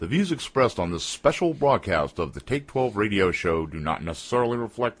The views expressed on this special broadcast of the Take 12 radio show do not necessarily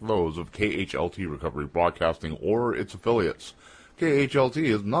reflect those of KHLT Recovery Broadcasting or its affiliates. KHLT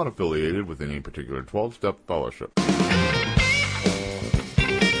is not affiliated with any particular 12-step fellowship.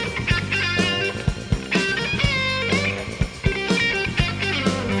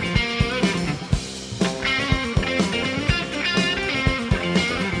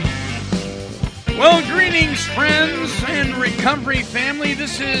 Well, greetings, friends and recovery family.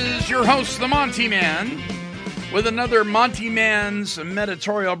 This is your host, the Monty Man, with another Monty Man's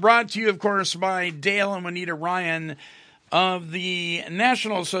Meditorial, brought to you, of course, by Dale and Juanita Ryan of the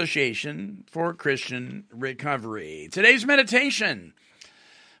National Association for Christian Recovery. Today's meditation.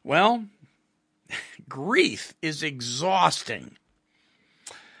 Well, grief is exhausting.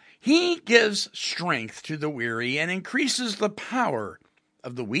 He gives strength to the weary and increases the power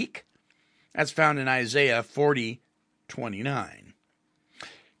of the weak. That's found in Isaiah 40:29.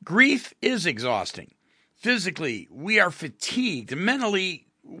 Grief is exhausting. Physically, we are fatigued. Mentally,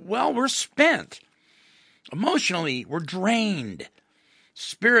 well, we're spent. Emotionally, we're drained.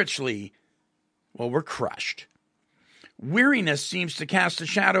 Spiritually, well, we're crushed. Weariness seems to cast a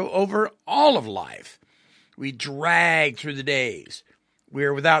shadow over all of life. We drag through the days. We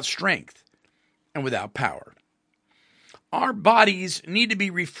are without strength and without power. Our bodies need to be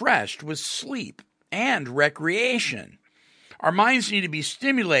refreshed with sleep and recreation. Our minds need to be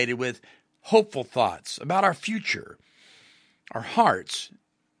stimulated with hopeful thoughts about our future. Our hearts,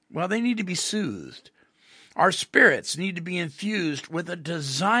 well, they need to be soothed. Our spirits need to be infused with a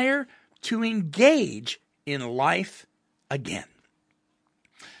desire to engage in life again.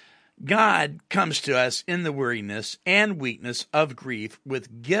 God comes to us in the weariness and weakness of grief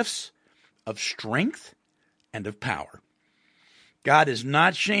with gifts of strength and of power. God does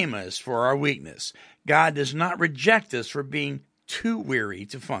not shame us for our weakness. God does not reject us for being too weary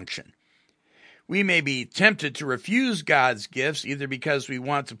to function. We may be tempted to refuse God's gifts either because we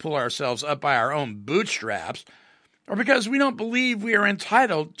want to pull ourselves up by our own bootstraps or because we don't believe we are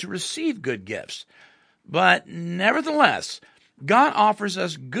entitled to receive good gifts. But nevertheless, God offers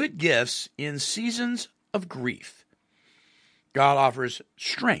us good gifts in seasons of grief. God offers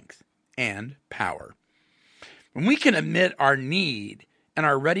strength and power. When we can admit our need and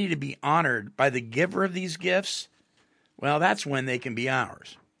are ready to be honored by the giver of these gifts, well, that's when they can be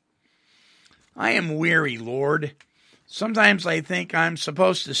ours. I am weary, Lord. Sometimes I think I'm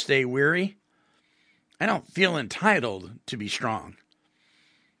supposed to stay weary. I don't feel entitled to be strong.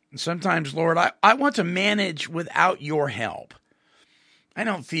 And sometimes, Lord, I want to manage without your help. I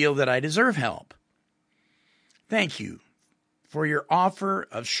don't feel that I deserve help. Thank you for your offer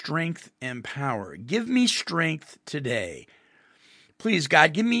of strength and power. Give me strength today. Please,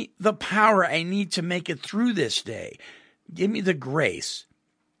 God, give me the power I need to make it through this day. Give me the grace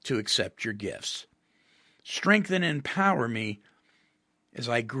to accept your gifts. Strengthen and empower me as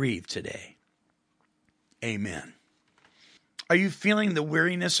I grieve today. Amen. Are you feeling the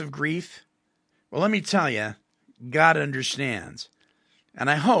weariness of grief? Well, let me tell you, God understands. And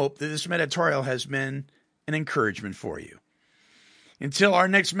I hope that this meditorial has been an encouragement for you. Until our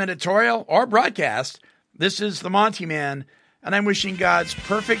next meditorial or broadcast, this is the Monty Man, and I'm wishing God's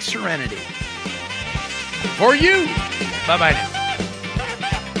perfect serenity for you. Bye-bye now.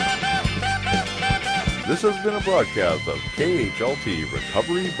 This has been a broadcast of KHLT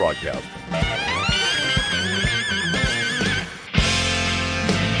Recovery Broadcasting.